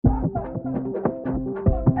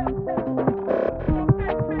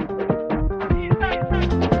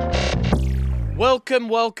Welcome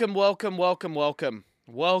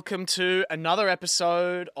to another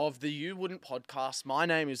episode of the You Wouldn't podcast. My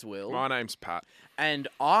name is Will. My name's Pat. And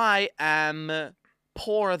I am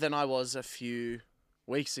poorer than I was a few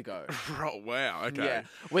weeks ago. Oh, wow, okay. Yeah.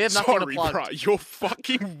 We have nothing to Sorry, plug. bro, your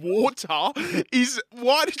fucking water is...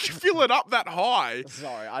 Why did you fill it up that high?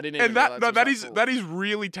 Sorry, I didn't even And that realize no, it that was is full. that is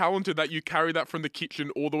really talented that you carry that from the kitchen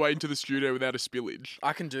all the way into the studio without a spillage.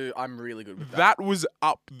 I'm really good with that. That was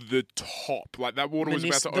up the top. Like, that water was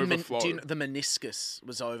about to overflow. Do you know, the meniscus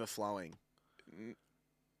was overflowing.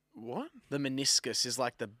 What? The meniscus is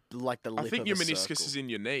like the lip I think of your a meniscus circle. is in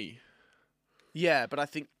your knee. Yeah, but I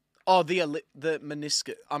think... Oh, the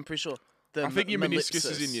meniscus. I'm pretty sure. I think your meniscus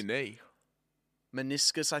is in your knee.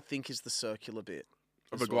 Meniscus, I think, is the circular bit.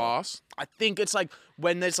 Of as a well. glass? I think it's like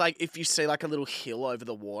when there's like, if you see like a little hill over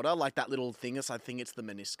the water, like that little thing is, I think it's the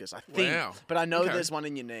meniscus. I think. Wow. But I know Okay. there's one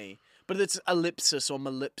in your knee. But it's ellipsis or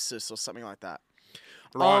mellipsis or something like that.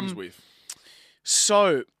 Rhymes with.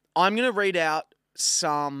 So I'm going to read out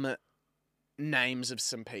some names of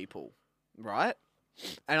some people, right?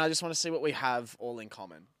 And I just want to see what we have all in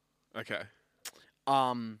common. Okay.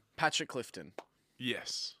 Patrick Clifton,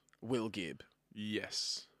 Yes. Will Gibb.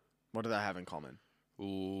 Yes. What do they have in common?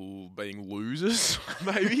 Being losers,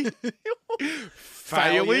 maybe.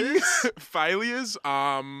 Failing. Failures. Okay,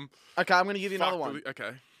 I'm going to give you another one.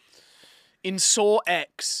 Okay. In Saw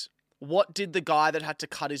X, what did the guy that had to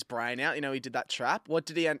cut his brain out? You know, he did that trap. What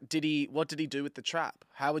did he do with the trap?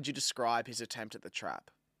 How would you describe his attempt at the trap?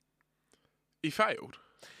 He failed.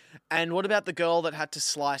 And what about the girl that had to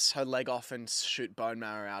slice her leg off and shoot bone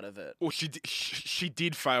marrow out of it? Well, she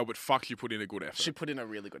did fail, but fuck, she put in a good effort. She put in a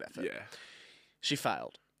really good effort. Yeah. She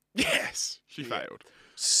failed. Yes, she failed.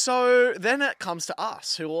 So then it comes to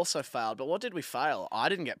us, who also failed. But what did we fail? I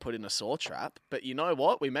didn't get put in a saw trap. But you know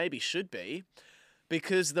what? We maybe should be.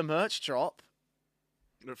 Because the merch drop,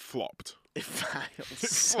 It flopped. it failed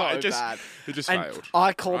so It just bad. failed. And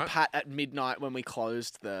I called right? Pat at midnight when we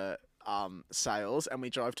closed the sales, and we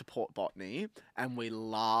drove to Port Botany, and we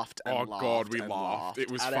laughed and Oh, laughed. God, we and laughed. It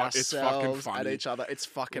was at it's fucking ourselves, funny. at each other. It's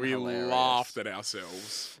fucking We hilarious. laughed at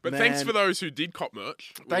ourselves. But Man. thanks for those who did cop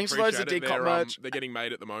merch. We Thanks for those who appreciate did it. cop They're, merch. They're getting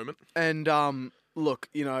made at the moment. And look,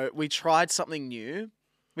 you know, we tried something new.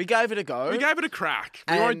 We gave it a go. We gave it a crack.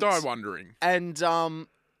 We won't die wondering. And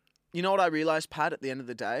you know what I realised, Pat? At the end of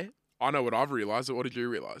the day, I know what I've realised. What did you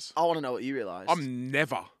realise? I want to know what you realised. I'm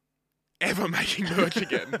never, ever making merch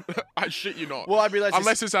again. I shit you not. Well, I realised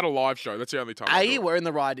Unless it's at a live show. That's the only time. I do it. we're in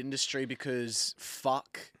the right industry because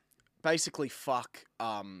basically fuck,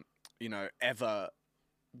 you know, ever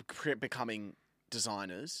becoming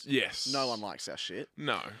designers. Yes. No one likes our shit.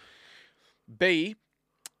 No. B,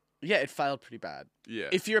 yeah, it failed pretty bad. Yeah.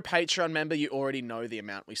 If you're a Patreon member, you already know the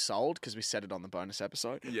amount we sold because we said it on the bonus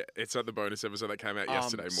episode. Yeah, it's at the bonus episode that came out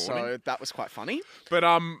yesterday morning. So that was quite funny. But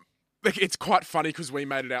like, it's quite funny because we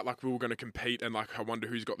made it out like we were going to compete, and like I wonder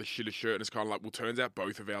who's got the shittest shirt, and it's kind of like, well, turns out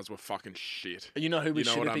both of ours were fucking shit. You know who we You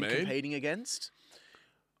know should have what I been mean? competing against?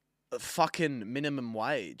 Fucking minimum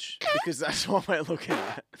wage, because that's what we're looking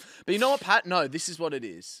at. But you know what, Pat? No, this is what it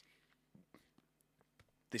is.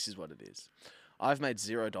 This is what it is. I've made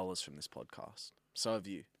 $0 from this podcast. So have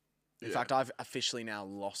you. In Yeah. fact, I've officially now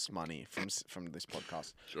lost money from this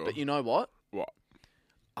podcast. Sure. But you know what? What?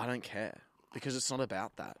 I don't care because it's not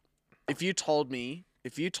about that. If you told me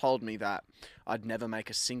that I'd never make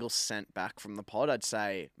a single cent back from the pod, I'd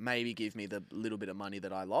say maybe give me the little bit of money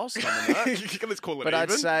that I lost on the merch. Let's call it But even.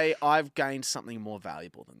 I'd say I've gained something more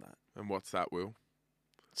valuable than that. And what's that, Will?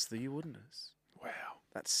 It's the you wouldn'ters Wow.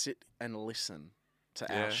 that sit and listen to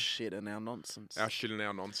Yeah. our shit and our nonsense. Our shit and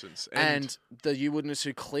our nonsense. And the you wouldn'ters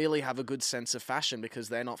who clearly have a good sense of fashion because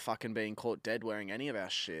they're not fucking being caught dead wearing any of our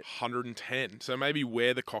shit. 110. So maybe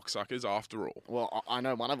we're the cocksuckers after all. Well, I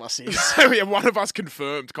know one of us is. So we have one of us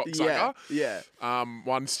confirmed cocksucker. Yeah.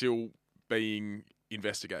 One still being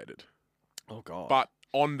investigated. Oh, God. But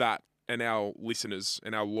on that, and our listeners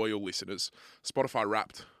and our loyal listeners, Spotify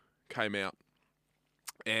Wrapped came out.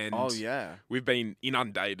 And oh, yeah. we've been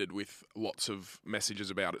inundated with lots of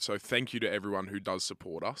messages about it. So thank you to everyone who does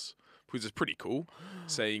support us, because it's pretty cool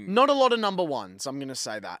seeing... Not a lot of number ones, I'm going to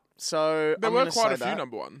say that. So There I'm were gonna quite say a few that.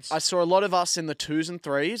 number ones. I saw a lot of us in the 2s and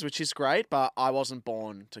 3s, which is great, but I wasn't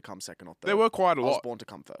born to come second or third. There were quite a I was lot. born to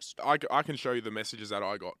come first. I can show you the messages that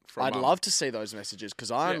I got from... I'd love to see those messages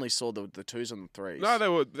because I only saw the 2s and the 3s.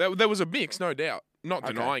 No, there was a mix, no doubt. Not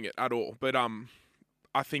Okay. denying it at all. But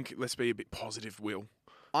I think let's be a bit positive, Will.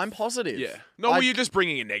 I'm positive. Yeah. No, well, you're just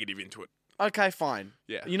bringing a negative into it. Okay, fine.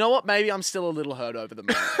 Yeah. You know what? Maybe I'm still a little hurt over the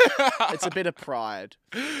match. It's a bit of pride.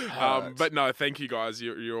 Hurt. But no, thank you guys.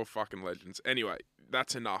 You're all fucking legends. Anyway,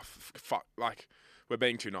 that's enough. Fuck, like we're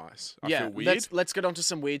being too nice. I yeah, feel weird. let's get on to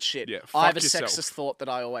some weird shit. Yeah, I have a fuck yourself. sexist thought that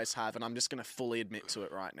I always have, and I'm just going to fully admit to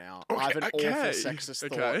it right now. Okay, I have an awful okay, sexist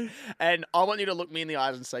thought. okay. And I want you to look me in the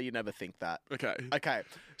eyes and say you never think that. Okay. Okay,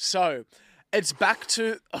 so it's back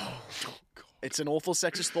to... Oh, God. It's an awful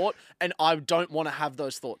sexist thought, and I don't want to have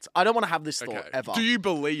those thoughts. I don't want to have this thought, ever. Do you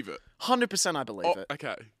believe it? 100% I believe it.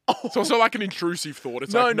 Okay. It's also like an intrusive thought.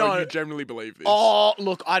 It's No, like, no. you generally believe this. Oh,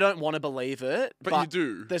 look, I don't want to believe it. But you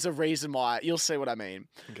do. There's a reason why. You'll see what I mean.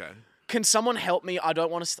 Okay. Can someone help me? I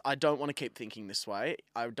don't want to keep thinking this way.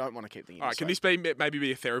 I don't want to keep thinking All right, this can way. this be maybe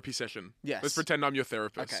be a therapy session? Yes. Let's pretend I'm your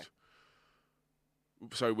therapist. Okay.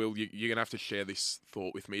 So, Will, you're going to have to share this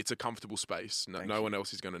thought with me. It's a comfortable space. Thank No you. one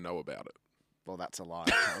else is going to know about it. Well, that's a lie.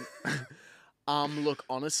 Look,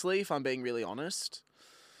 honestly, if I'm being really honest,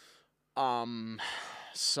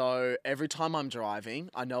 so every time I'm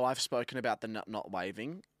driving, I know I've spoken about the not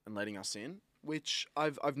waving and letting us in, which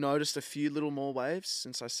I've noticed a few little more waves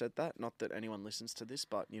since I said that. Not that anyone listens to this,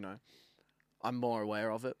 but you know, I'm more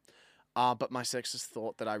aware of it. But my sexist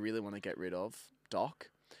thought that I really want to get rid of,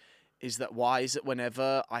 Doc, is that why is it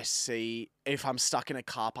whenever I see, if I'm stuck in a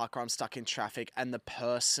car park or I'm stuck in traffic and the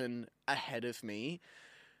person ahead of me,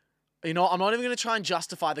 you know, I'm not even going to try and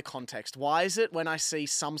justify the context. Why is it when I see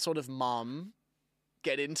some sort of mum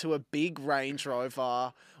get into a big Range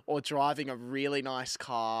Rover or driving a really nice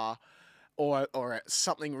car or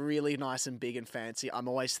something really nice and big and fancy, I'm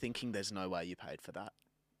always thinking there's no way you paid for that.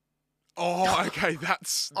 Oh, okay.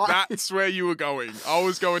 That's where you were going. I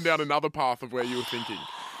was going down another path of where you were thinking.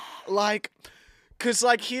 Like, because,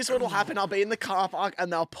 like, here's what'll happen. I'll be in the car park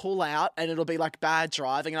and they'll pull out and it'll be, like, bad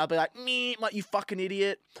driving. And I'll be like, me, like, you fucking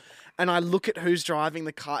idiot. And I look at who's driving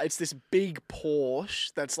the car. It's this big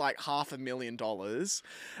Porsche that's, like, $500,000.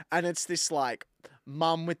 And it's this, like,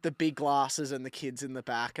 mum with the big glasses and the kids in the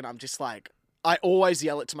back. And I'm just like, I always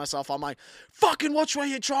yell it to myself. I'm like, fucking watch where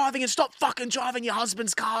you're driving and stop fucking driving your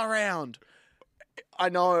husband's car around. I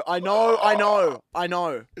know. I'm not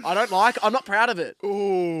proud of it.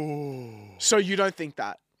 Oh. So you don't think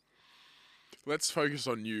that? Let's focus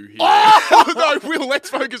on you here. Oh! No, Will, let's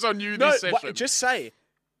focus on you this session. Just say,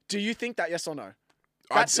 do you think that, yes or no?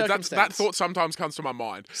 That thought sometimes comes to my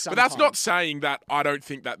mind. But that's not saying that I don't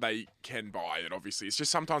think that they can buy it, obviously. It's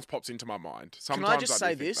just sometimes pops into my mind. Sometimes Can I just do say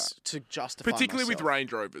think this that. to justify Particularly myself? with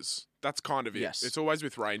Range Rovers. That's kind of it. Yes. It's always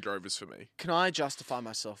with Range Rovers for me. Can I justify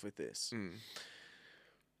myself with this? Mm.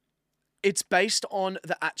 It's based on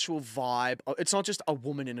the actual vibe. It's not just a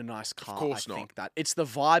woman in a nice car. Of course I not. think that. It's the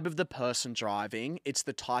vibe of the person driving. It's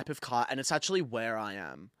the type of car, and it's actually where I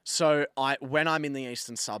am. So when I'm in the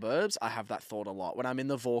eastern suburbs, I have that thought a lot. When I'm in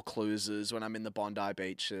the Vaucluses, when I'm in the Bondi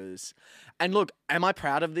Beaches. And look, am I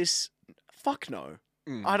proud of this? Fuck no.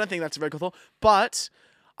 I don't think that's a very cool thought. But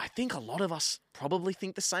I think a lot of us probably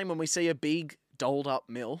think the same when we see a big, dolled-up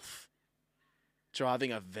MILF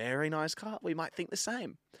driving a very nice car. We might think the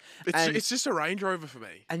same. It's just a Range Rover for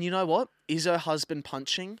me. And you know what? Is her husband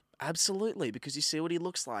punching? Absolutely, because you see what he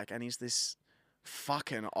looks like, and he's this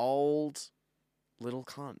fucking old little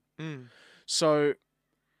cunt. Mm. So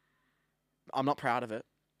I'm not proud of it.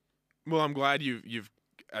 Well, I'm glad you've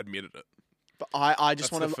admitted it. But I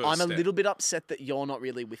just That's want the to. first I'm a step. little bit upset that you're not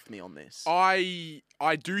really with me on this. I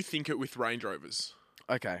do think it with Range Rovers.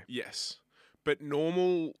 Okay. Yes. But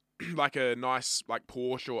normal, like a nice like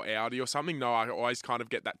Porsche or Audi or something, no, I always kind of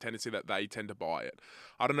get that tendency that they tend to buy it.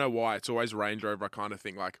 I don't know why. It's always Range Rover. I kind of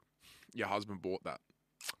think like, your husband bought that.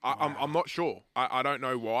 I'm not sure. I don't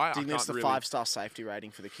know why. Do you I think it's can't the really... 5-star safety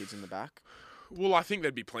rating for the kids in the back? Well, I think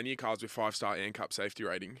there'd be plenty of cars with 5-star ANCAP safety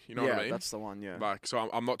rating. You know what I mean? That's the one, yeah. Like, so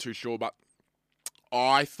I'm not too sure, but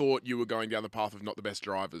I thought you were going down the path of not the best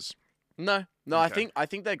drivers. No, Okay. I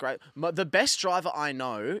think they're great. The best driver I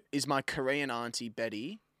know is my Korean auntie,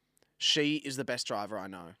 Betty. She is the best driver I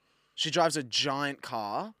know. She drives a giant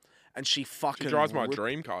car, and she fucking... She drives my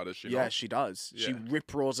dream car, does she Yeah, not? she does. She Yeah.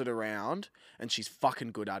 rip-roars it around, and she's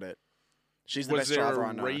fucking good at it. She's the Was best there driver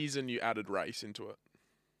I a know. reason you added race into it?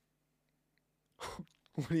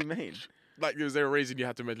 What do you mean? Like, was there a reason you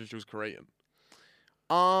had to mention she was Korean?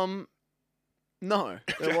 No,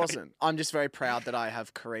 there wasn't. I'm just very proud that I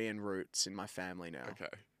have Korean roots in my family now. Okay.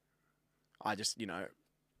 I just, you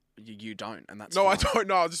don't, and that's No, I fine. don't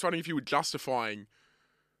know. I was just wondering if you were justifying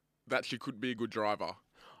that she could be a good driver.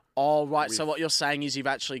 Oh, right. So with- what you're saying is you've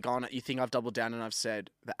actually gone, you think I've doubled down and I've said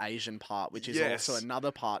the Asian part, which is Yes. also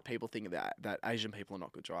another part people think that Asian people are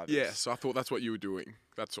not good drivers. Yes, I thought that's what you were doing.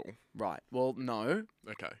 That's all. Right. Well, no,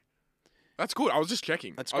 Okay. That's good. I was just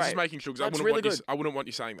checking. That's I was just great. making sure because That's I really good. wouldn't want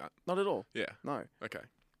you saying that. not at all. Yeah. No. Okay.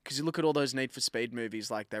 Because you look at all those Need for Speed movies,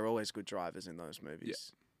 like they're always good drivers in those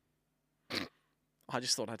movies. I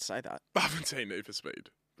just thought I'd say that. I haven't seen Need for Speed,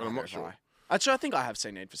 but I'm not sure. Actually, I think I have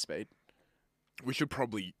seen Need for Speed. We should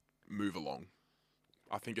probably move along.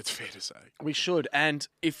 I think it's fair to say. We should. And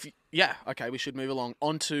we should move along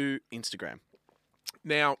onto Instagram.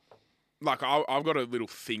 Now, like, I've got a little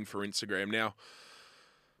thing for Instagram. Now,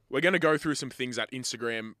 we're going to go through some things that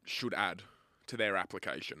Instagram should add to their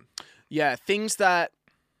application. Yeah, things that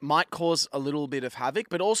might cause a little bit of havoc,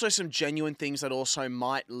 but also some genuine things that also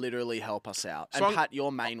might literally help us out. So and Pat,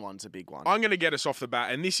 your main one's a big one. I'm going to get us off the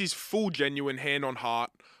bat, and this is full genuine, hand on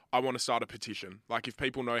heart. I want to start a petition. Like, if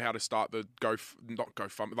people know how to start the not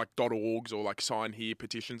GoFundMe, like .orgs or like sign here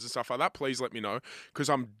petitions and stuff like that, please let me know, because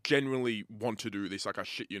I'm genuinely want to do this. Like, I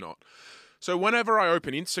shit you not. So whenever I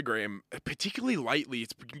open Instagram, particularly lately,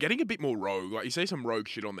 it's getting a bit more rogue. Like, you see some rogue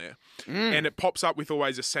shit on there. And it pops up with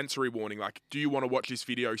always a sensory warning, like, do you want to watch this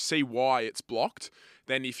video? See why it's blocked.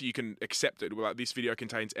 Then if you can accept it, like, this video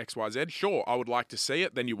contains X, Y, Z, sure, I would like to see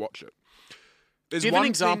it, then you watch it. Give an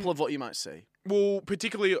example of what you might see. Well,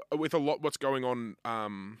 particularly with a lot what's going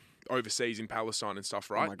on overseas in Palestine and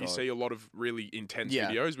stuff, right? You see a lot of really intense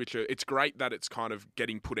videos, which it's great that it's kind of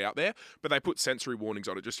getting put out there, but they put sensory warnings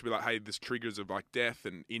on it just to be like, hey, there's triggers of like death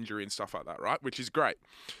and injury and stuff like that, right? Which is great.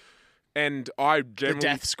 And I generally... The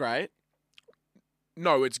death's great?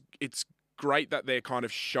 No, it's great that they're kind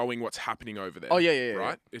of showing what's happening over there. Oh, yeah.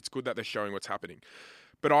 Right? It's good that they're showing what's happening.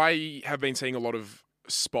 But I have been seeing a lot of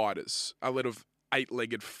spiders, a lot of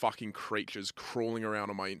 8-legged fucking creatures crawling around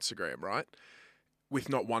on my Instagram, right? With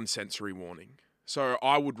not one sensory warning. So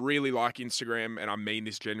I would really like Instagram, and I mean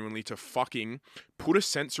this genuinely, to fucking put a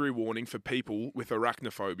sensory warning for people with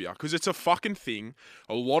arachnophobia. Because it's a fucking thing.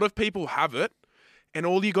 A lot of people have it. And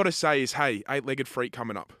all you got to say is, hey, 8-legged freak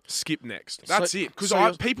coming up. Skip next. That's it.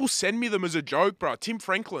 Because people send me them as a joke, bro. Tim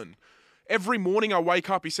Franklin. Every morning I wake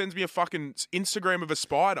up, he sends me a fucking Instagram of a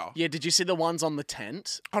spider. Yeah, did you see the ones on the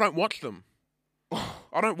tent? I don't watch them.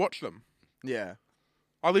 Yeah.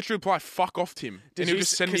 I literally reply, fuck off, Tim. And he'll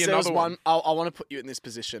just send me another one. I want to put you in this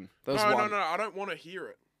position. No, I don't want to hear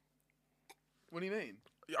it. What do you mean?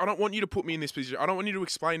 I don't want you to put me in this position. I don't want you to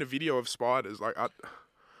explain a video of spiders. Like,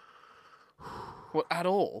 What, at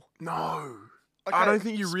all? No. Okay. I don't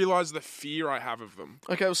think you realise the fear I have of them.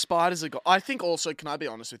 Okay, well, spiders are... I think also, can I be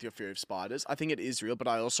honest with your fear of spiders? I think it is real, but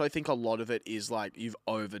I also think a lot of it is like you've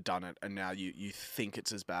overdone it and now you think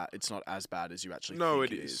it's as bad. It's not as bad as you actually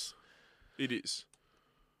think it is. It is.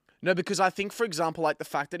 No, because I think, for example, like the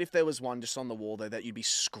fact that if there was one just on the wall there, that you'd be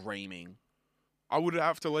screaming. I would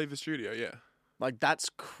have to leave the studio, yeah. Like, that's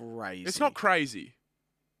crazy. It's not crazy.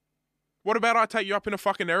 What about I take you up in a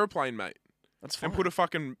fucking aeroplane, mate? That's fine. And put a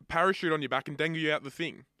fucking parachute on your back and dangle you out the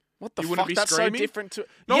thing. What the you fuck? Be That's screaming? so different to...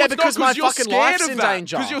 No, yeah, it's because not, my fucking life's in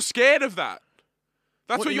danger. Because you're scared of that.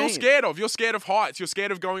 That's what you're mean? scared of. You're scared of heights. You're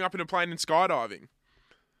scared of going up in a plane and skydiving.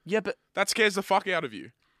 Yeah, but... That scares the fuck out of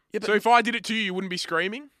you. Yeah, but... So if I did it to you, you wouldn't be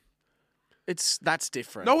screaming? That's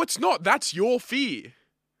different. No, it's not. That's your fear.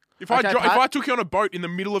 If I took you on a boat in the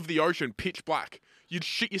middle of the ocean, pitch black, you'd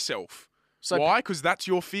shit yourself. So why? Because that's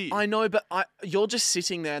your fear. I know, but you're just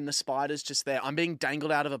sitting there and the spider's just there. I'm being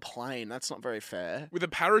dangled out of a plane. That's not very fair. With a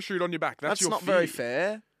parachute on your back. That's your fear. That's not very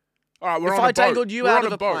fair. All right, we're if on a boat. I dangled you out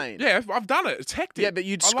of a plane. Yeah, I've done it. It's hectic. Yeah, but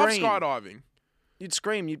you'd scream. I love skydiving. You'd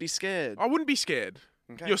scream. You'd be scared. I wouldn't be scared.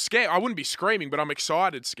 Okay. You're scared. I wouldn't be screaming, but I'm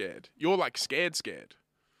excited scared. You're like scared.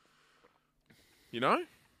 You know?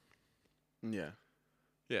 Yeah.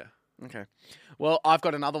 Yeah. Okay. Well, I've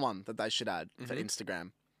got another one that they should add for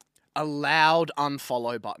Instagram. A loud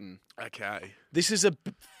unfollow button. Okay. This is a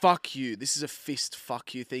fuck you. This is a fist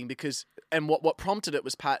fuck you thing because... And what prompted it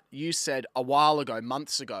was, Pat, you said a while ago,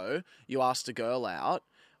 months ago, you asked a girl out,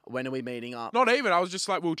 when are we meeting up? Not even. I was just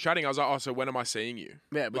like, we were chatting. I was like, oh, so when am I seeing you?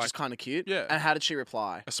 Yeah, which is kind of cute. Yeah. And how did she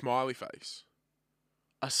reply? A smiley face.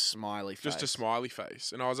 A smiley face. Just a smiley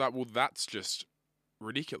face. And I was like, well, that's just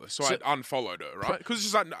ridiculous. So I unfollowed her, right? Because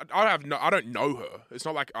it's just like, I don't know her. It's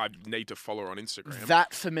not like I need to follow her on Instagram.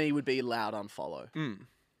 That for me would be loud unfollow.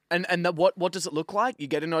 And what does it look like? You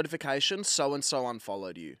get a notification, so and so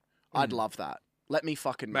unfollowed you. I'd love that. Let me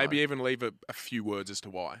fucking know. Maybe even leave a few words as to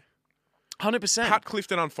why. 100%. Pat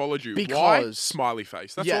Clifton unfollowed you. Because... Why? Smiley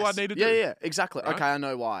face. That's all I need to do. Yeah, exactly. Right? Okay, I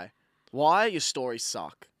know why. Why? Your stories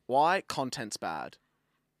suck. Why? Content's bad.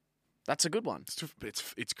 That's a good one.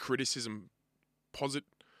 It's criticism.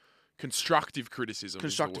 Constructive criticism.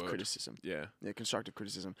 Constructive criticism. Yeah. Yeah, constructive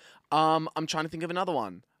criticism. I'm trying to think of another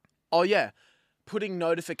one. Oh, yeah. Putting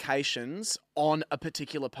notifications on a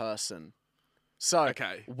particular person. So,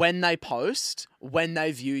 when they post, when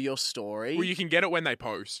they view your story... Well, you can get it when they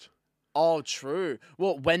post. Oh, true.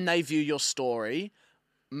 Well, when they view your story,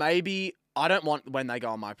 maybe I don't want when they go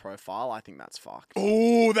on my profile. I think that's fucked.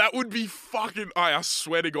 Oh, that would be fucking... I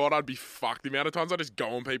swear to God, I'd be fucked. The amount of times I just go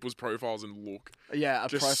on people's profiles and look. Yeah, a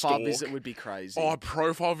Just profile stalk. visit would be crazy. Oh, a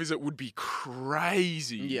profile visit would be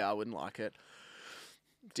crazy. Yeah, I wouldn't like it.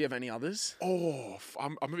 Do you have any others? Oh,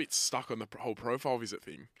 I'm a bit stuck on the whole profile visit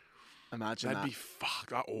thing. Imagine That'd that. be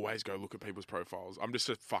fucked. I always go look at people's profiles. I'm just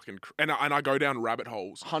a fucking... And I go down rabbit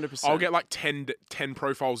holes. 100%. I'll get like 10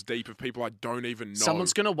 profiles deep of people I don't even know.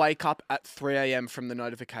 Someone's going to wake up at 3 a.m. from the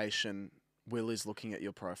notification. Will is looking at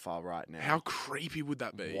your profile right now. How creepy would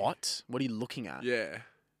that be? What? What are you looking at? Yeah.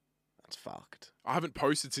 That's fucked. I haven't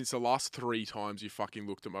posted since the last 3 times you fucking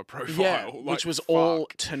looked at my profile. Yeah, Like, which was fuck. all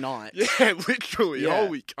tonight. Yeah, literally. Yeah.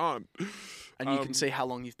 Holy cunt. And you can see how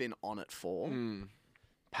long you've been on it for. Mm,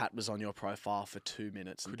 Pat was on your profile for 2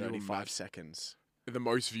 minutes and Could you 35 imagine? seconds. the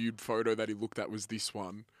most viewed photo that he looked at was this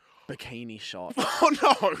one. Bikini shot. Oh,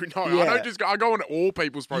 no. Yeah. I don't just go... I go on all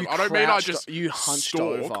people's profiles. You I don't mean I crouched- just you hunched stalk.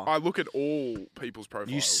 over. I look at all people's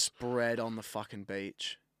profiles. You spread on the fucking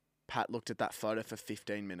beach. Pat looked at that photo for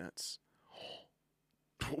 15 minutes.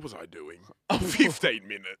 What was I doing? 15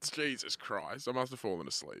 minutes. Jesus Christ. I must have fallen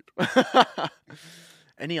asleep.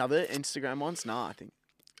 Any other Instagram ones? Nah, I think.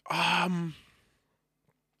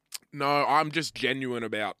 No, I'm just genuine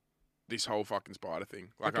about this whole fucking spider thing.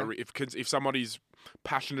 Like, Okay. if somebody's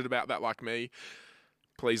passionate about that like me,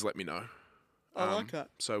 please let me know. I like that.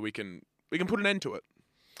 So we can put an end to it.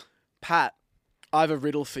 Pat, I have a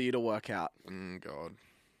riddle for you to work out. God.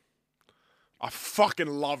 I fucking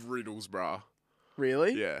love riddles, bruh.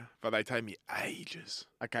 Really? Yeah, but they take me ages.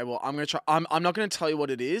 Okay, well, I'm going to try. I'm not going to tell you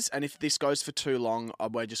what it is, and if this goes for too long,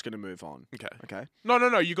 we're just going to move on. Okay. Okay?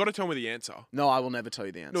 No. You got to tell me the answer. No, I will never tell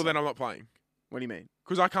you the answer. No, then I'm not playing. What do you mean?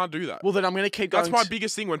 Because I can't do that. Well, then I'm going to keep going. That's my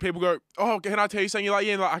biggest thing when people go, "Oh, can I tell you something?" You're like,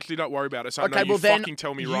 "Yeah," like, actually, don't worry about it. So Okay, no, well, you then fucking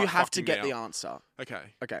tell me you right. have to fucking get now. the answer. Okay.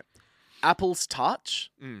 Okay. Apples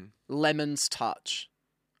touch, Mm. lemons touch,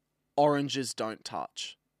 oranges don't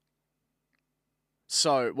touch.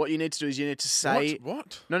 So what you need to do is you need to say...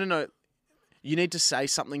 What? No. You need to say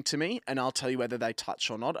something to me, and I'll tell you whether they touch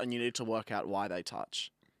or not, and you need to work out why they touch.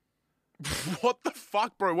 What the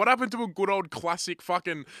fuck, bro? What happened to a good old classic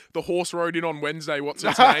fucking the horse rode in on Wednesday? What's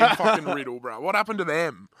its name? Fucking riddle, bro. What happened to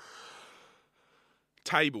them?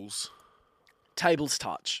 Tables. Tables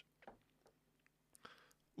touch.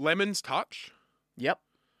 Lemons touch. Yep.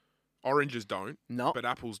 Oranges don't, No. but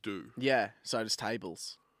apples do. Yeah, so does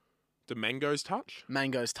tables. Do mangoes touch?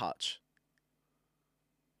 Mangoes touch.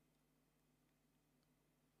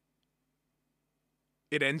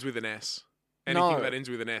 It ends with an S. Anything No. that ends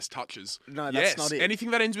with an S touches. No, that's Yes, not it.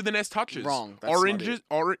 anything that ends with an S touches. Wrong. That's not Oranges.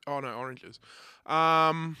 Oh no, oranges.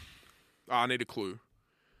 I need a clue.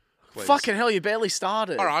 Please. Fucking hell, you barely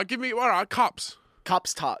started. All right, cups.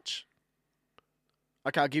 Cups touch.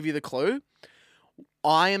 Okay, I'll give you the clue.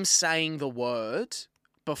 I am saying the word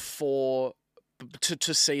before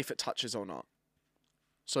to see if it touches or not.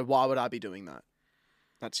 So why would I be doing that?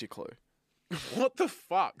 That's your clue. What the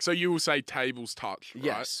fuck? So you will say tables touch, right?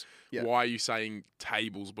 Yes. Yeah. Why are you saying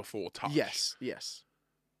tables before touch? Yes.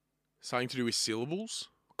 Something to do with syllables?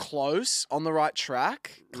 Close, on the right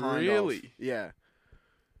track. Kind of. Really? Yeah.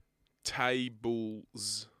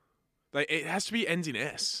 Tables. It has to be ends in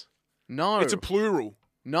S. No. It's a plural.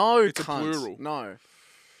 No, It's a cunt. plural. No.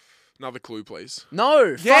 Another clue, please.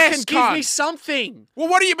 No. Yes, fucking give me cunt. something. Well,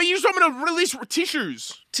 what are you? But you just want me to release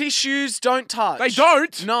tissues. Tissues don't touch. They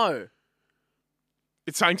don't. No.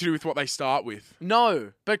 It's something to do with what they start with.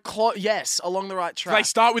 No. But yes, along the right track. They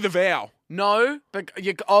start with a vowel. No, but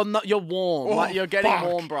you're warm. Oh, Like, you're getting fuck.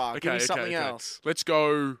 warm, bruh. Give me Okay, something okay. else. Let's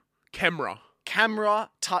go camera. Camera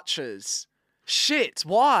touches. Shit,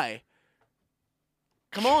 why?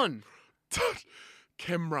 Come on.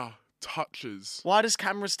 Camera touches. Why does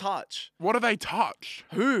cameras touch? What do they touch?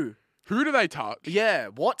 Who? Who do they touch? Yeah,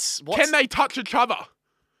 what's Can they touch each other?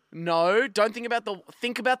 No, don't think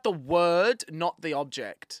about the word, not the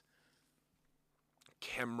object.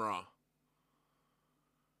 Camera.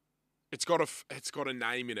 It's got a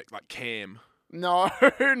name in it, like Cam. No,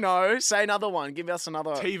 no. Say another one. Give us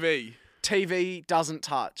another. TV. TV doesn't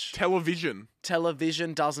touch. Television.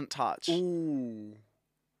 Television doesn't touch. Ooh.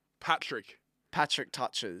 Patrick. Patrick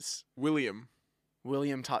touches. William.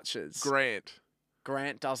 William touches. Grant.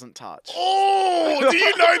 Grant doesn't touch. Oh, do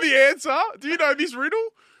you know the answer? Do you know this riddle?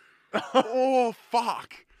 Oh,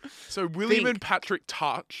 fuck. So William and Patrick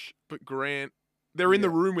touch, but Grant, they're in the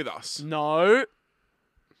room with us. No.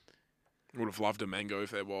 Would have loved a mango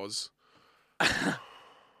if there was. You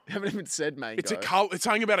haven't even said mango. It's a color. It's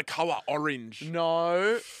something about a color, orange.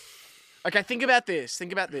 No. Okay, think about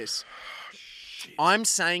this. shit. I'm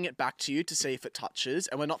saying it back to you to see if it touches,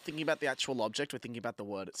 and we're not thinking about the actual object, we're thinking about the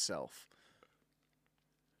word itself.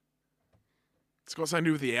 It's got something to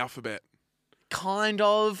do with the alphabet. Kind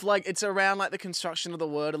of. Like, it's around, like, the construction of the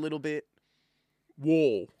word a little bit.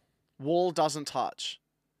 Wall. Wall doesn't touch.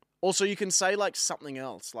 Also, you can say, like, something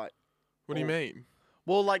else. Like, What do you mean?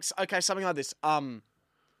 well, like, okay, something like this.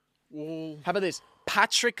 Wall. How about this?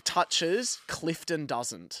 Patrick touches, Clifton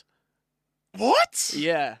doesn't. What?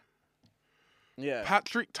 Yeah. Yeah.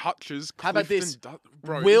 Patrick touches. How about this?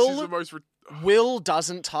 Bro, Will- this is the most... Will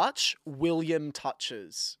doesn't touch, William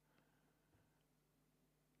touches.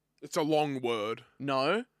 It's a long word.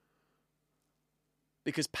 No.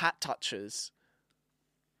 Because Pat touches.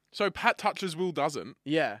 So Pat touches, Will doesn't.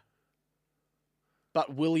 Yeah.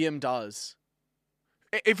 But William does.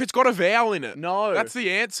 If it's got a vowel in it. No. That's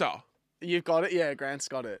the answer. You've got it? Yeah, Grant's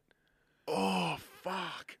got it. Oh,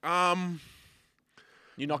 fuck.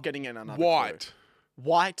 You're not getting in another White. clue.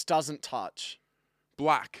 White doesn't touch.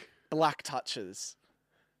 Black. Black touches.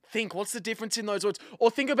 Think, what's the difference in those words?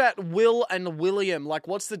 Or think about Will and William. Like,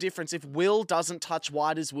 what's the difference? If Will doesn't touch,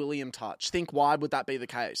 why does William touch? Think, why would that be the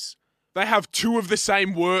case? They have two of the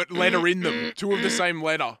same word letter in them. Two of the same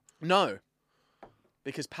letter. No.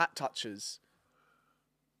 Because Pat touches.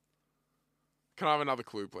 Can I have another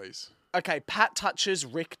clue, please? Okay, Pat touches,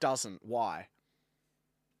 Rick doesn't. Why?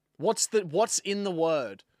 What's in the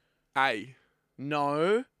word? A.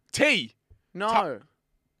 No. T. No.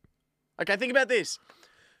 Okay, think about this.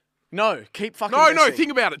 No, keep fucking No, guessing.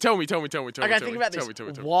 think about it. Tell me. Okay, tell think me, about tell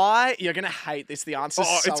this. me. Why? You're going to hate this. The answer's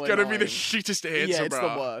Oh, so it's going to be the annoying. shittest answer, Yeah, it's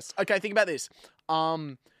bro. the worst. Okay, think about this.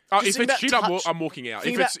 Oh, just if think it's about shit, touch. I'm walking out.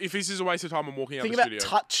 Think If this is a waste of time, I'm walking out Think the about studio.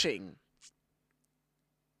 touching.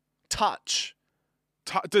 Touch.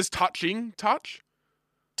 Does touching touch?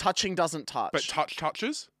 Touching doesn't touch. But touch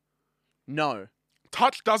touches? No.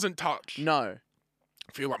 Touch doesn't touch. No.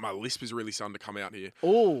 I feel like my lisp is really starting to come out here.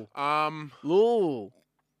 Ooh. Um, Ooh.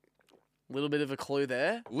 Little bit of a clue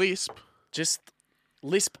there. lisp. Just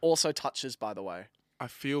lisp also touches, by the way. I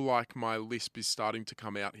feel like my lisp is starting to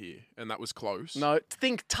come out here, and that was close. No,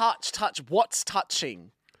 think touch. What's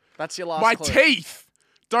touching? That's your last My clue. teeth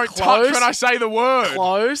don't Close. touch when I say the word.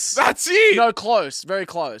 Close. That's it. No, close. Very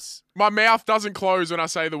close. My mouth doesn't close when I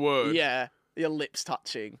say the word. Yeah, your lips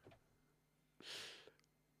touching.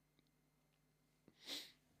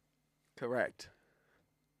 Correct.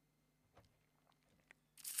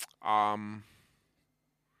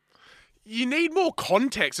 You need more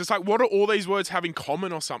context. It's like, what do all these words have in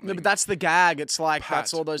common or something? No, but that's the gag. It's like, Pat,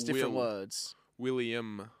 that's all those different Will. words.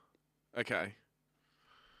 William. Okay.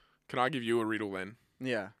 Can I give you a riddle then?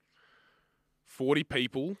 Yeah. 40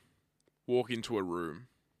 people walk into a room.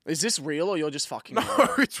 Is this real or you're just fucking No,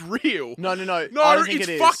 around? it's real. No. No, I don't think it's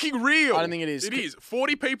it is. fucking real. I don't think it is. It is.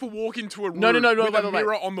 40 people walk into a room No, with wait, a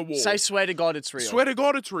mirror on the wall. Say swear to God it's real. Swear to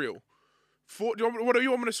God it's real. What do you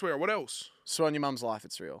want me to swear? What else? Swear on your mum's life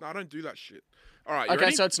it's real. No, I don't do that shit. All right, you Okay,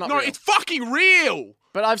 ready? so it's not No, real. it's fucking real.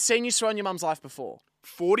 But I've seen you swear on your mum's life before.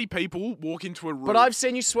 40 people walk into a room. But I've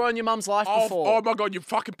seen you swear on your mum's life before. Oh my God, you're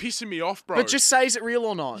fucking pissing me off, bro. But just say, is it real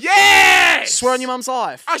or not? Yes! Swear on your mum's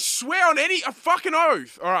life. I swear on a fucking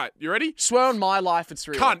oath. All right, you ready? Swear on my life it's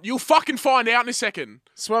real. Cunt, you'll fucking find out in a second.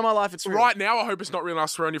 Swear on my life it's real. Right now, I hope it's not real. I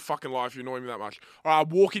swear on your fucking life, you annoy me that much. All right, I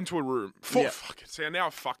walk into a room. Yeah. Fuck it. See, now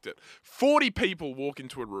I've fucked it. 40 people walk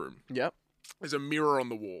into a room. Yep. There's a mirror on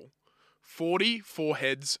the wall. 44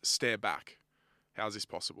 heads stare back. How's this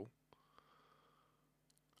possible?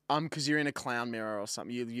 Because you're in a clown mirror or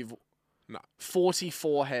something. You've No.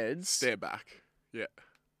 44 heads. Stare back. Yeah.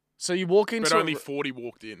 So you walk into But only a, 40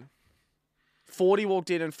 walked in. 40 walked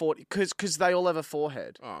in and 40 because they all have a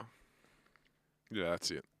forehead. Oh. Yeah,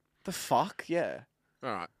 that's it. The fuck? Yeah.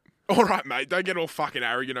 All right. All right, mate. Don't get all fucking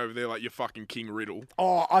arrogant over there like you're fucking King Riddle.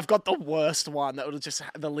 Oh, I've got the worst one that will just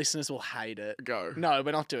the listeners will hate it. Go. No,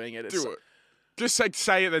 we're not doing it. Do it. Just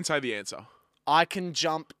say it, then say the answer. I can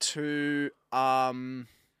jump to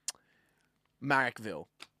Marrickville.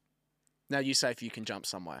 Now you say if you can jump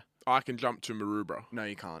somewhere. I can jump to Maroubra. No,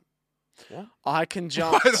 you can't. What? I can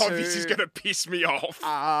jump to... This is going to piss me off.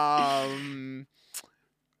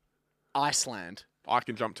 Iceland. I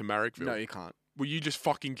can jump to Marrickville. No, you can't. Will you just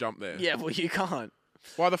fucking jump there? Yeah, well, you can't.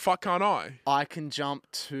 Why the fuck can't I? I can jump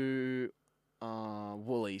to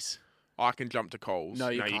Woolies. I can jump to Coles. No,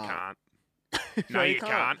 you You can't. can't. No, No, you you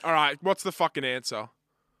can't. can't. All right, what's the fucking answer?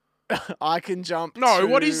 I can jump No, to...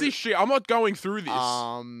 what is this shit? I'm not going through this.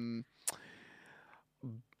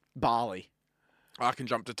 Bali. I can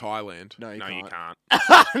jump to Thailand. No, you you can't.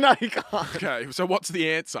 can't. No, you can't. Okay, so what's the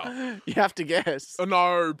answer? You have to guess. Oh,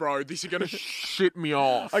 no, bro. This is going to shit me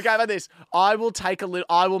off. Okay, about this. I will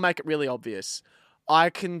make it really obvious. I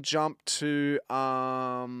can jump to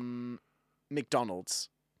McDonald's.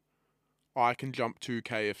 I can jump to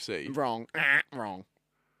KFC. Wrong. Wrong.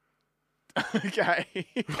 Okay.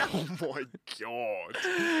 Oh, my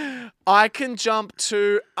God. I can jump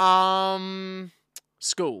to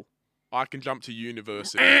school. I can jump to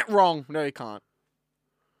university. Wrong. No, you can't.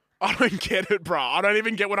 I don't get it, bro. I don't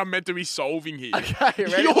even get what I'm meant to be solving here. Okay,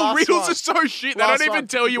 ready? Your Last riddles one. are so shit. They Last don't even one.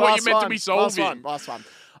 tell you what Last you're meant to one. be solving. Last one.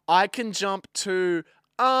 I can jump to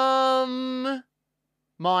my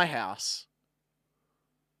house.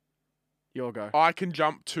 Your go. I can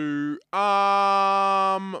jump to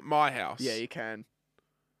my house. Yeah, you can.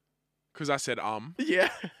 Because I said Yeah.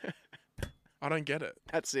 I don't get it.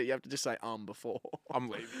 That's it. You have to just say before. I'm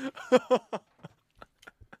leaving.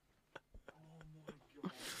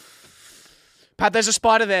 Pat, there's a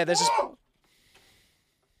spider there. There's a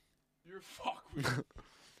You fuck with me.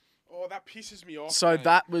 Oh, that pisses me off. So mate.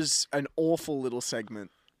 that was an awful little segment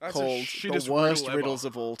That's called the shittest The Worst riddle Riddles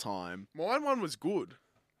ever. of All Time. Mine one was good.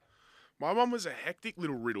 My one was a hectic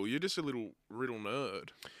little riddle. You're just a little riddle nerd.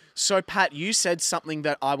 So, Pat, you said something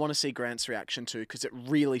that I want to see Grant's reaction to because it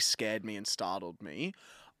really scared me and startled me.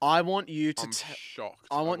 I want you to I'm shocked.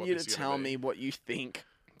 I at want what you to this is tell gonna be. me what you think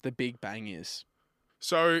the Big Bang is.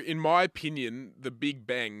 So, in my opinion, the Big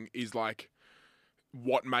Bang is like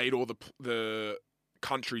what made all the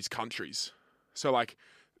countries. So, like,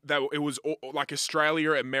 it was all, like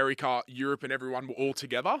Australia, America, Europe, and everyone were all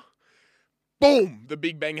together. Boom! The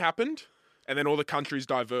Big Bang happened, and then all the countries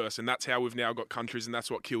diverse, and that's how we've now got countries, and that's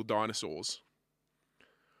what killed dinosaurs.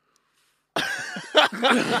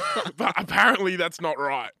 But apparently, that's not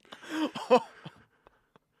right.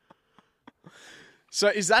 So,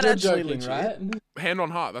 is that You're actually joking, legit? right? Hand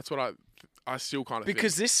on heart. That's what I still kind of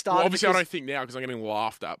Because think. this started. Well, obviously, I because- don't think now because I'm getting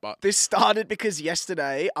laughed at. But This started because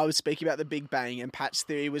yesterday I was speaking about the Big Bang, and Pat's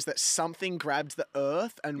theory was that something grabbed the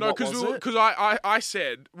Earth, and no, what was it? because I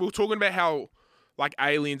said we were talking about how like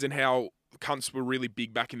aliens and how cunts were really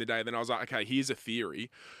big back in the day. Then I was like, okay, here's a theory.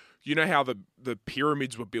 You know how the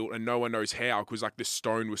pyramids were built and no one knows how because like the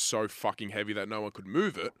stone was so fucking heavy that no one could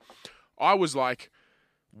move it. I was like,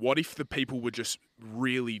 what if the people were just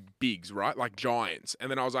really bigs, right? Like giants.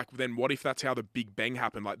 And then I was like, then what if that's how the Big Bang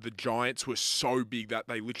happened? Like the giants were so big that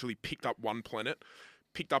they literally picked up one planet,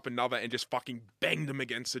 picked up another, and just fucking banged them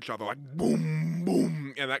against each other. Like boom,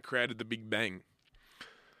 boom. And that created the Big Bang.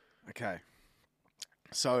 Okay.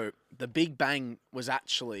 So the Big Bang was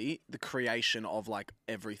actually the creation of like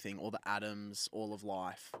everything, all the atoms, all of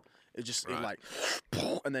life. It just it Right.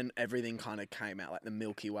 like, and then everything kind of came out, like the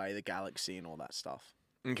Milky Way, the galaxy, and all that stuff.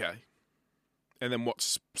 Okay. And then what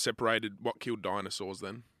killed dinosaurs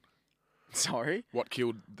then? Sorry, What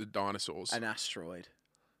killed the dinosaurs? an asteroid.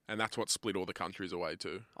 And that's what split all the countries away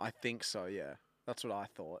too. I think so. Yeah, that's what I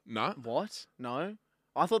thought. No? What? No,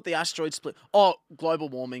 I thought the asteroid split. Oh, global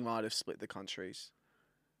warming might have split the countries.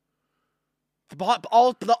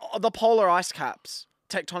 The polar ice caps,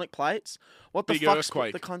 tectonic plates. What the Big fuck earthquake.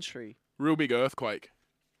 split the country? Real big earthquake.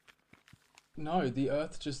 No, the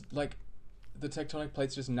Earth just like the tectonic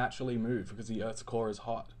plates just naturally move because the Earth's core is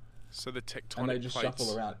hot So the tectonic and they just plates.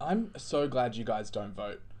 shuffle around. I'm so glad you guys don't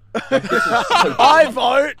vote. Like, this is so I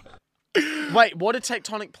vote. Wait, what are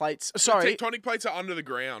tectonic plates? Sorry, Tectonic plates are under the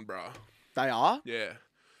ground, bro. they are. Yeah.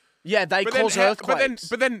 Yeah, they But cause then, earthquakes.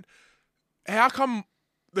 but then, how come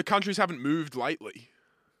the countries haven't moved lately?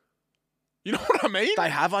 You know what I mean? They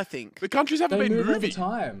have, I think. The countries haven't They been move all the moving.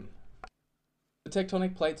 time. The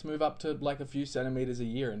tectonic plates move up to like a few centimeters a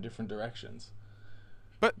year in different directions.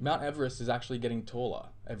 But- Mount Everest is actually getting taller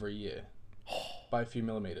every year by a few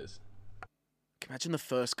millimeters. Can you imagine the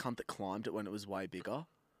first cunt that climbed it when it was way bigger?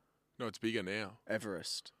 No, it's bigger now.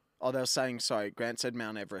 Everest. Oh, they were saying, sorry, Grant said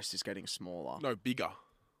Mount Everest is getting smaller. No, bigger.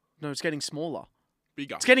 No, it's getting smaller.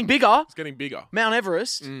 Bigger. It's getting bigger? It's getting bigger. Mount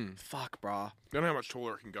Everest? Mm. Fuck, brah. Don't know how much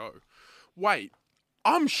taller it can go. Wait,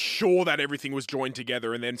 I'm sure that everything was joined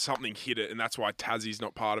together and then something hit it, and that's why Tassie's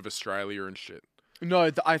not part of Australia and shit. No,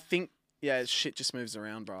 I think, yeah, shit just moves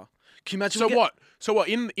around, brah. Can you imagine? So we get- what? So what?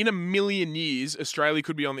 In a million years, Australia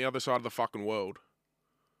could be on the other side of the fucking world.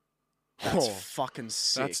 That's Oh, fucking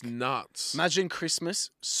sick. That's nuts. Imagine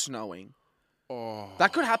Christmas snowing. Oh,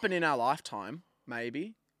 That could happen in our lifetime,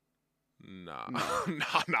 maybe. Nah.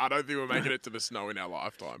 Nah, I don't think we're making it to the snow in our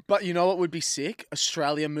lifetime. But you know what would be sick?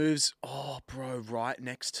 Australia moves, right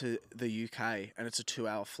next to the UK, and it's a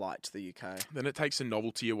 2-hour flight to the UK. Then it takes the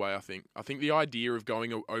novelty away, I think. I think the idea of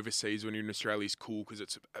going overseas when you're in Australia is cool because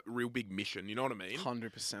it's a real big mission. You know what I mean?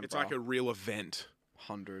 100%. It's like a real event.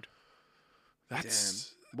 100.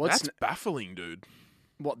 That's What's that's baffling, dude.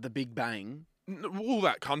 What, the Big Bang? All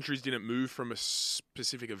that countries didn't move from a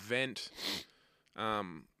specific event.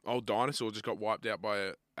 Old dinosaur just got wiped out by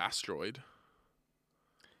an asteroid.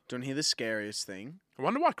 Do you want to hear the scariest thing? I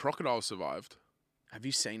wonder why crocodiles survived. Have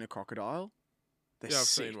you seen a crocodile? They're I've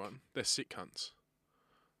sick. seen one. They're sick cunts.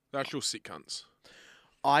 They're actual sick cunts.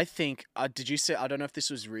 I think, did you say, I don't know if this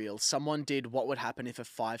was real, someone did what would happen if a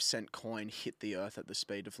 5-cent coin hit the Earth at the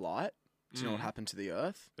speed of light. Do you know what happened to the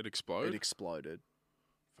Earth? It exploded? It exploded.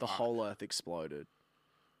 The Fuck. whole Earth exploded.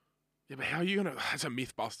 Yeah, but how are you going to... That's a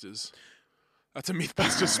Mythbusters. That's a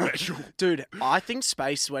Mythbusters special. Dude, I think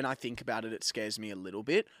space, when I think about it, it scares me a little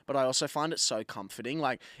bit, but I also find it so comforting.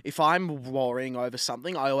 Like, if I'm worrying over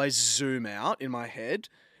something, I always zoom out in my head,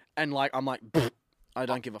 and I'm like, I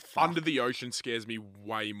don't give a fuck. Under the ocean scares me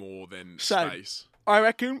way more than Same. space. I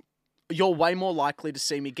reckon you're way more likely to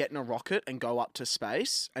see me get in a rocket and go up to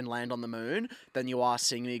space and land on the moon than you are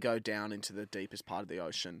seeing me go down into the deepest part of the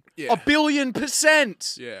ocean. Yeah.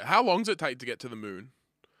 1,000,000,000%! Yeah. How long does it take to get to the moon?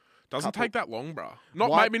 Doesn't take that long, bruh.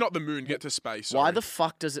 Why- Maybe not the moon, get to space. Why sorry. the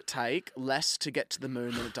fuck does it take less to get to the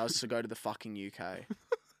moon than it does to go to the fucking UK?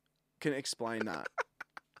 Can you explain that?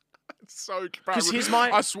 So, 'Cause here's my-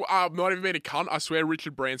 I'm not even being a cunt. I swear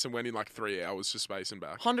Richard Branson went in like 3 hours to space and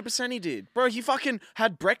back. 100% he did. Bro, he fucking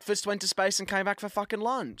had breakfast, went to space, and came back for fucking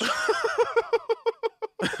lunch.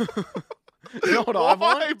 You know what I want?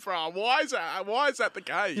 Why, bro? Why is that the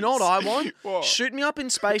case? You know what I want? What? Shoot me up in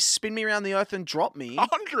space, spin me around the Earth, and drop me.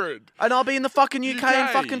 100. And I'll be in the fucking UK in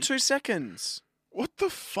UK. fucking 2 seconds. What the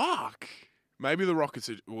fuck? Maybe the rockets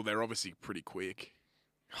are... Well, they're obviously pretty quick.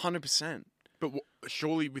 100%. But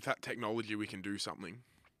surely with that technology we can do something.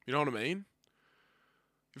 You know what I mean?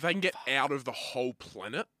 If they can get out of the whole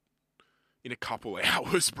planet in a couple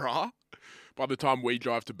hours, bruh, by the time we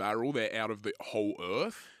drive to Barrel, they're out of the whole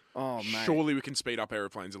Earth. Oh, mate. Surely we can speed up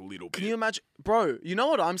airplanes a little bit. Can you imagine? Bro, you know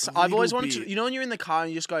what I'm saying? I've always little wanted to... bit. You know when you're in the car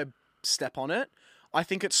and you just go step on it? I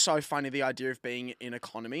think it's so funny, the idea of being in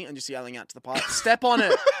economy and just yelling out to the pilot, step on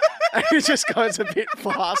it! And it just goes a bit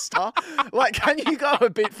faster. Like, can you go a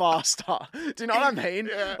bit faster? Do you know what I mean?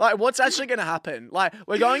 Yeah. Like, what's actually going to happen? Like,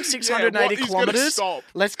 we're going 680 what is gonna kilometers. stop?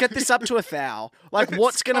 Let's get this up to 1,000. Like,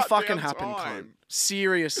 what's going to cut fucking down happen, cunt? time.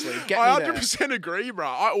 Seriously, get I me there. 100% agree, bro.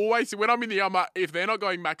 I always, when I'm in the if they're not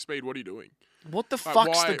going max speed, what are you doing? What the Like,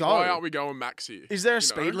 fuck's why, the go? Why aren't we going max here? Is there a You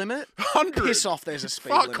speed know? limit? 100. Piss off, there's a speed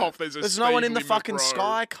Fuck limit. off, there's a There's no speed one in the limit, fucking bro.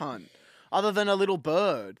 sky, cunt. Other than a little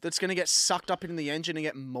bird that's going to get sucked up into the engine and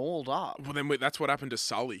get mauled up. Well, then that's what happened to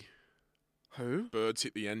Sully. Who? Birds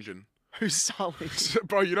hit the engine. Who's Sully?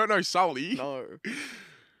 Bro, you don't know Sully? No.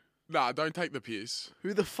 Nah, don't take the piss.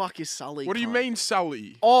 Who the fuck is Sully? What do you cunt? mean,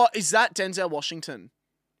 Sully? Oh, is that Denzel Washington?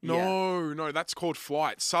 Yeah. No, that's called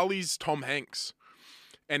Flight. Sully's Tom Hanks.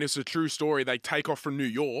 And it's a true story. They take off from New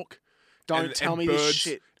York. Don't tell me this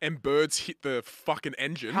shit. And birds hit the fucking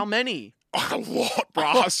engine. How many? A lot,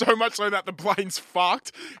 bruh. So much so that the plane's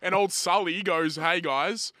fucked. And old Sully goes, hey,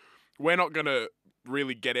 guys, we're not going to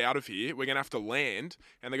really get out of here. We're going to have to land.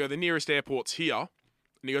 And they go, the nearest airport's here.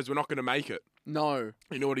 And he goes, we're not going to make it. No.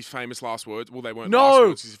 You know what his famous last words? Well, they weren't No. last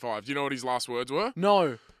words. He's 5. Do you know what his last words were?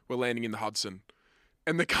 No. We're landing in the Hudson.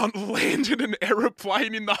 And the cunt landed an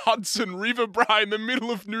aeroplane in the Hudson River, bruh, in the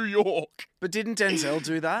middle of New York. But didn't Denzel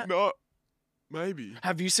do that? No, maybe.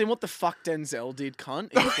 Have you seen what the fuck Denzel did,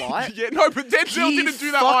 cunt, in Flight? Yeah, no, but Denzel He didn't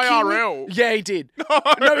do that fucking- IRL. Yeah, he did. No,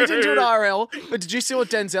 he didn't do it IRL. But did you see what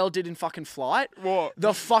Denzel did in fucking Flight? What?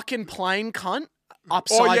 The fucking plane, cunt,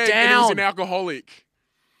 upside Oh, yeah, down. and he was an alcoholic.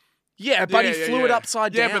 Yeah, but Yeah, he yeah, flew yeah. it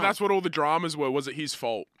upside down. Yeah, but that's what all the dramas were. Was it his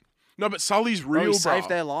fault? No, but Sully's Bro, real, he bro. saved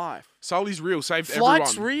their life. Sully's real. Saved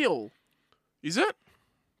Flight's everyone. real. Is it?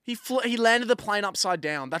 He landed the plane upside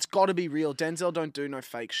down. That's got to be real. Denzel don't do no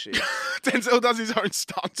fake shit. Denzel does his own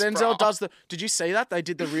stunts, Denzel bruh. does the... Did you see that? They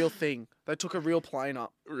did the real thing. They took a real plane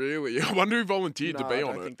up. Really? I wonder who volunteered No, to be I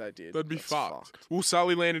on don't it. think they did. That'd be That's fucked. Well,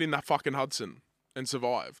 Sully landed in that fucking Hudson and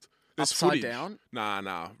survived. There's Upside footage. down?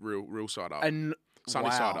 Nah, real side up. And sunny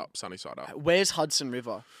wow. side up, sunny side up. Where's Hudson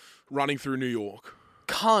River? Running through New York.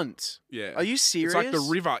 Cunt. Yeah. Are you serious? It's like the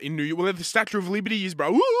river in New York. Well, the Statue of Liberty is,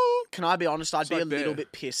 bro. Woo! Can I be honest? I'd be like a little there.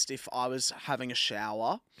 bit pissed if I was having a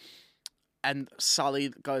shower and Sully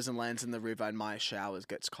goes and lands in the river and my showers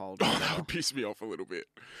gets cold. Oh, that would piss me off a little bit.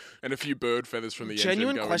 And a few bird feathers from the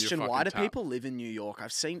Genuine engine go question, in your why do fucking tap. people live in New York?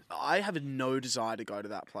 I have no desire to go to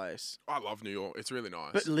that place. I love New York. It's really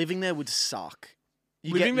nice. But living there would suck.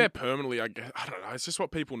 Living there permanently, I don't know. It's just what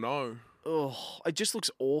people know. Oh, it just looks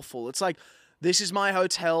awful. It's like, this is my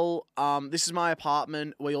hotel, this is my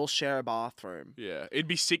apartment, we all share a bathroom. Yeah. It'd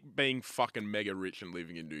be sick being fucking mega rich and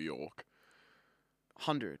living in New York.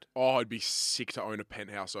 100. Oh, I'd be sick to own a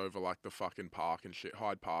penthouse over like the fucking park and shit.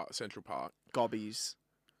 Hyde Park, Central Park. Gobbies.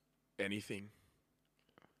 Anything.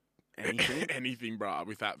 Anything? Anything, bruh,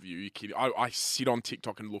 with that view. You kidding? I sit on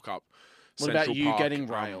TikTok and look up What Central about you Park, getting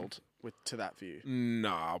railed to that view? No,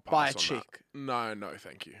 I'll pass By a on chick? that. No,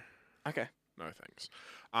 thank you. Okay. No, thanks.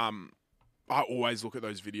 I always look at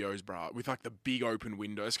those videos, bruh, with like the big open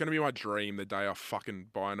window. It's going to be my dream the day I fucking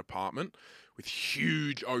buy an apartment with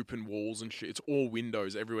huge open walls and shit. It's all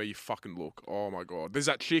windows everywhere you fucking look. Oh my God. There's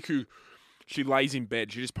that chick who, she lays in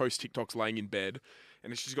bed. She just posts TikToks laying in bed.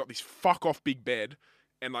 And she's got this fuck off big bed.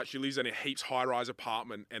 And like she lives in a heaps high rise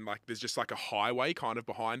apartment. And like there's just like a highway kind of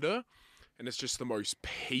behind her. And it's just the most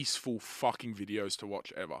peaceful fucking videos to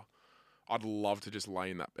watch ever. I'd love to just lay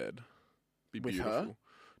in that bed. Be With beautiful.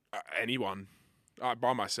 her? Anyone.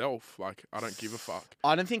 By myself. Like, I don't give a fuck.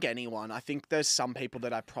 I don't think anyone. I think there's some people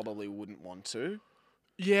that I probably wouldn't want to.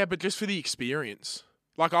 Yeah, but just for the experience.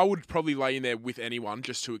 Like, I would probably lay in there with anyone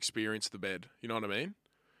just to experience the bed. You know what I mean?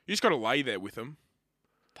 You just got to lay there with them.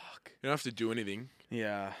 Fuck. You don't have to do anything.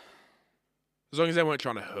 Yeah. As long as they weren't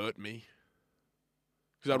trying to hurt me.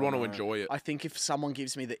 Because I'd want to know. enjoy it. I think if someone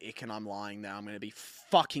gives me the ick and I'm lying there, I'm going to be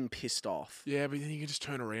fucking pissed off. Yeah, but then you can just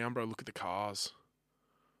turn around, bro. Look at the cars.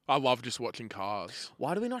 I love just watching cars.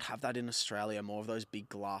 Why do we not have that in Australia? More of those big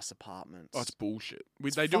glass apartments. Oh, it's bullshit.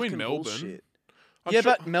 It's They do in fucking Melbourne. bullshit. I'm Yeah,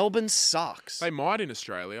 sure- but Melbourne sucks. They might in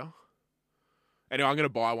Australia. Anyway, I'm going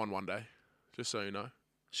to buy one day. Just so you know.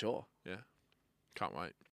 Sure. Can't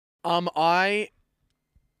wait. I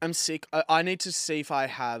am sick. I need to see if I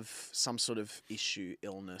have some sort of issue,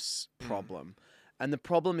 illness, problem. And the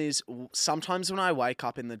problem is sometimes when I wake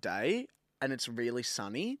up in the day and it's really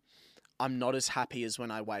sunny, I'm not as happy as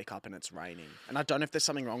when I wake up and it's raining. And I don't know if there's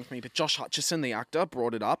something wrong with me, but Josh Hutcherson, the actor,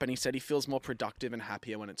 brought it up and he said he feels more productive and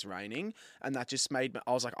happier when it's raining. And that just made me,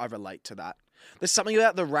 I was like, I relate to that. There's something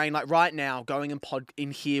about the rain, like right now, going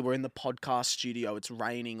in here, we're in the podcast studio, it's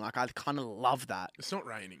raining. Like, I kind of love that. It's not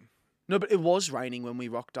raining. No, but it was raining when we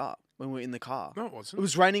rocked up, when we were in the car. No, it It wasn't.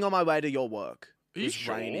 was raining on my way to your work. Are It you was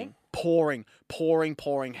sure? raining. Pouring,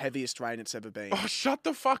 heaviest rain it's ever been. Oh, shut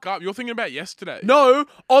the fuck up. You're thinking about yesterday. No,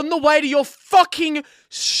 on the way to your fucking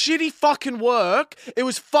shitty fucking work, it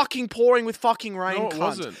was fucking pouring with fucking rain, No, it cunt.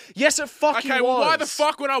 wasn't. Yes, it fucking Okay, was. well, why the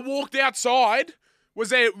fuck when I walked outside was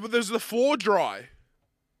the floor dry?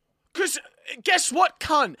 Because guess what,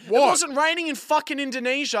 cunt? It What? wasn't raining in fucking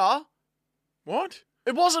Indonesia. What?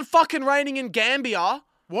 It wasn't fucking raining in Gambia.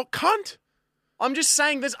 What cunt? I'm just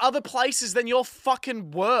saying there's other places than your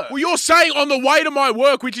fucking work. Well, you're saying on the way to my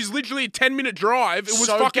work, which is literally a 10-minute drive, it was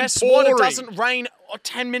so fucking guess pouring. what? It doesn't rain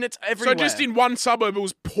 10 minutes everywhere. So just in one suburb, it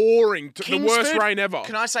was pouring. The worst Kingsford, rain ever.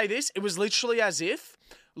 Can I say this? It was literally as if,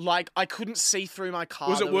 like, I couldn't see through my car.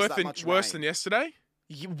 Was it There worse that much than rain. yesterday?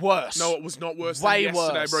 Worse. No, it was not worse Way than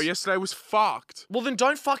yesterday, worse. bro. Yesterday was fucked. Well, then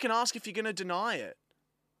don't fucking ask if you're going to deny it.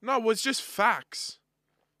 No, it was just facts.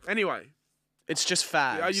 Anyway, It's just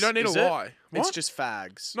fags. you don't need is to it? lie. It's What? just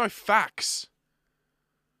fags. No, facts.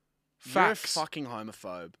 You're a Facts. fucking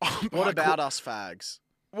homophobe. Oh What my about God. us fags?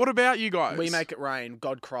 What about you guys? We make it rain.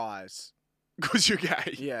 God cries. Because you're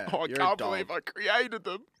gay. Yeah, Oh, I you're a can't dog. believe I created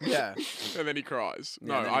them. Yeah. And then he cries. Yeah,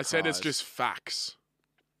 No, and then he I said it's cries. just facts.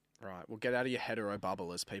 Right. Well, get out of your hetero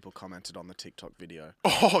bubble, as people commented on the TikTok video.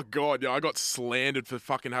 Oh, God, yeah, I got slandered for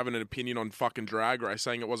fucking having an opinion on fucking Drag Race,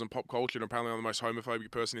 saying it wasn't pop culture, and apparently I'm the most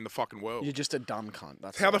homophobic person in the fucking world. You're just a dumb cunt.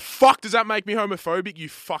 That's How all. the fuck does that make me homophobic, you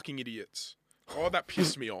fucking idiots? Oh, that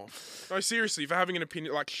pissed me off. No, seriously, for having an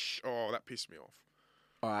opinion, like, oh, that pissed me off.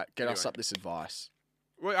 All right. Get us Anyway. up this advice.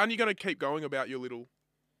 Well, aren't you going to keep going about your little,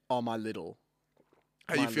 Oh, my little.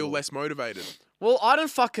 how My you feel little. less motivated? Well, I don't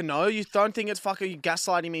fucking know. You don't think it's fucking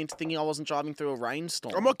gaslighting me into thinking I wasn't driving through a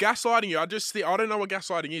rainstorm? I'm not gaslighting you. I don't know what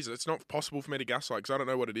gaslighting is. It's not possible for me to gaslight because I don't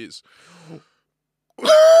know what it is.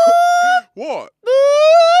 What?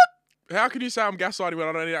 How can you say I'm gaslighting when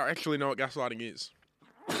I don't actually know what gaslighting is?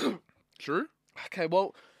 True? Okay,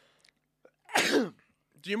 well,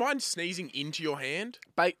 Do you mind sneezing into your hand?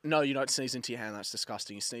 no, you don't sneeze into your hand. That's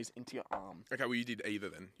disgusting. You sneeze into your arm. Okay, well, you did either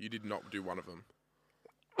then. You did not do one of them.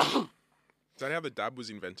 Is that how the dab was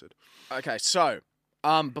invented? Okay, so,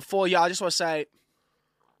 I just want to say,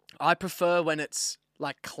 I prefer when it's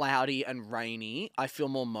like cloudy and rainy, I feel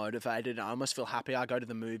more motivated. I almost feel happy. I go to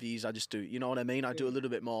the movies. I just do, you know what I mean? I do a little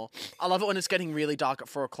bit more. I love it when it's getting really dark at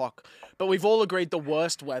 4 o'clock. But we've all agreed the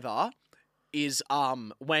worst weather is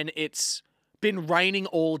when it's been raining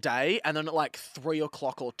all day and then at like 3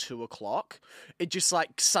 o'clock or 2 o'clock, it just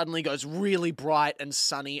like suddenly goes really bright and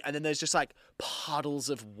sunny, and then there's just like puddles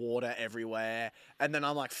of water everywhere, and then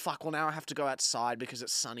I'm like, fuck, well now I have to go outside because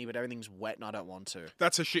it's sunny but everything's wet and I don't want to.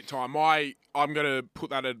 That's a shit time. I'm going to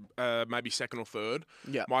put that at maybe second or third.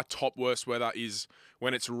 Yeah. My top worst weather is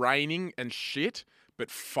when it's raining and shit,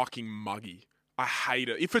 but fucking muggy. I hate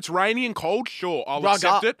it. If it's rainy and cold, sure, I'll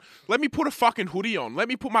accept it. Let me put a fucking hoodie on. Let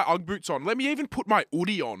me put my Ugg boots on. Let me even put my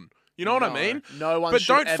hoodie on. You know what I mean? No one but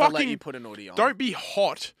should don't ever fucking, let you put an hoodie on. Don't be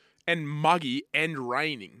hot and muggy and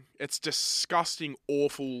raining. It's disgusting,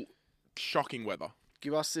 awful, shocking weather.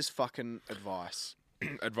 Give us this fucking advice.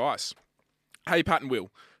 Advice. Hey, Pat and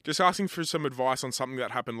Will. Just asking for some advice on something that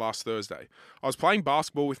happened last Thursday. I was playing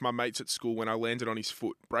basketball with my mates at school when I landed on his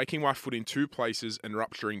foot, breaking my foot in 2 places and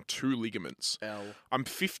rupturing 2 ligaments. I'm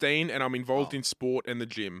 15 and I'm involved in sport and the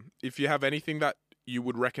gym. If you have anything that you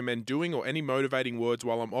would recommend doing or any motivating words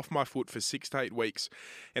while I'm off my foot for 6 to 8 weeks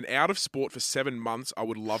and out of sport for 7 months, I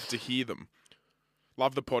would love to hear them.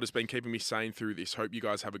 Love the pod. Has been keeping me sane through this. Hope you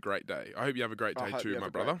guys have a great day. I hope you have a great day too, my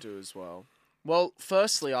brother. Do as well. Well,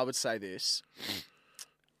 firstly, I would say this.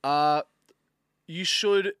 You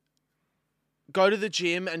should go to the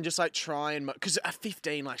gym and just like try and... Because at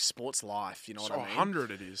 15, like sports life, you know what I mean? 100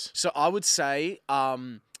 it is. So I would say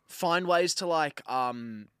find ways to like,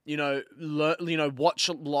 learn, watch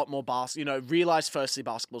a lot more basketball. Realize firstly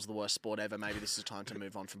basketball's the worst sport ever. Maybe this is time to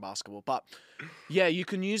move on from basketball. But yeah, you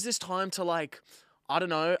can use this time to like... I don't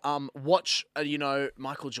know, watch,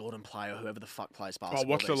 Michael Jordan play or whoever the fuck plays basketball.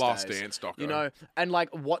 Watch The Last Dance, doco. And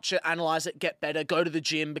like watch it, analyze it, get better, go to the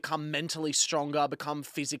gym, become mentally stronger, become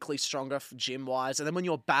physically stronger gym-wise. And then when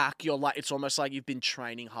you're back, you're like, it's almost like you've been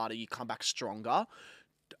training harder, you come back stronger.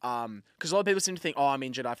 Because a lot of people seem to think, I'm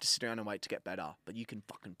injured, I have to sit around and wait to get better. But you can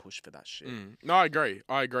fucking push for that shit. No, I agree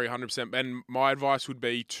 100%. And my advice would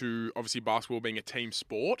be to, obviously basketball being a team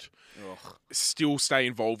sport, still stay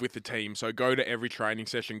involved with the team. So go to every training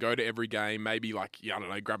session, go to every game, maybe like,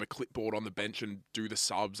 grab a clipboard on the bench and do the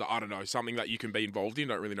subs. I don't know, something that you can be involved in.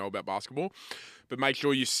 Don't really know about basketball. But make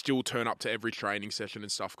sure you still turn up to every training session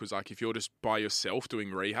and stuff, because like if you're just by yourself doing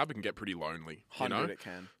rehab, it can get pretty lonely. 100 it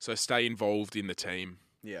can. So stay involved in the team.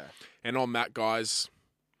 Yeah. And on that, guys,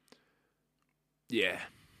 yeah.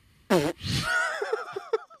 Thanks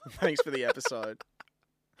for the episode.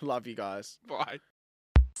 Love you guys. Bye.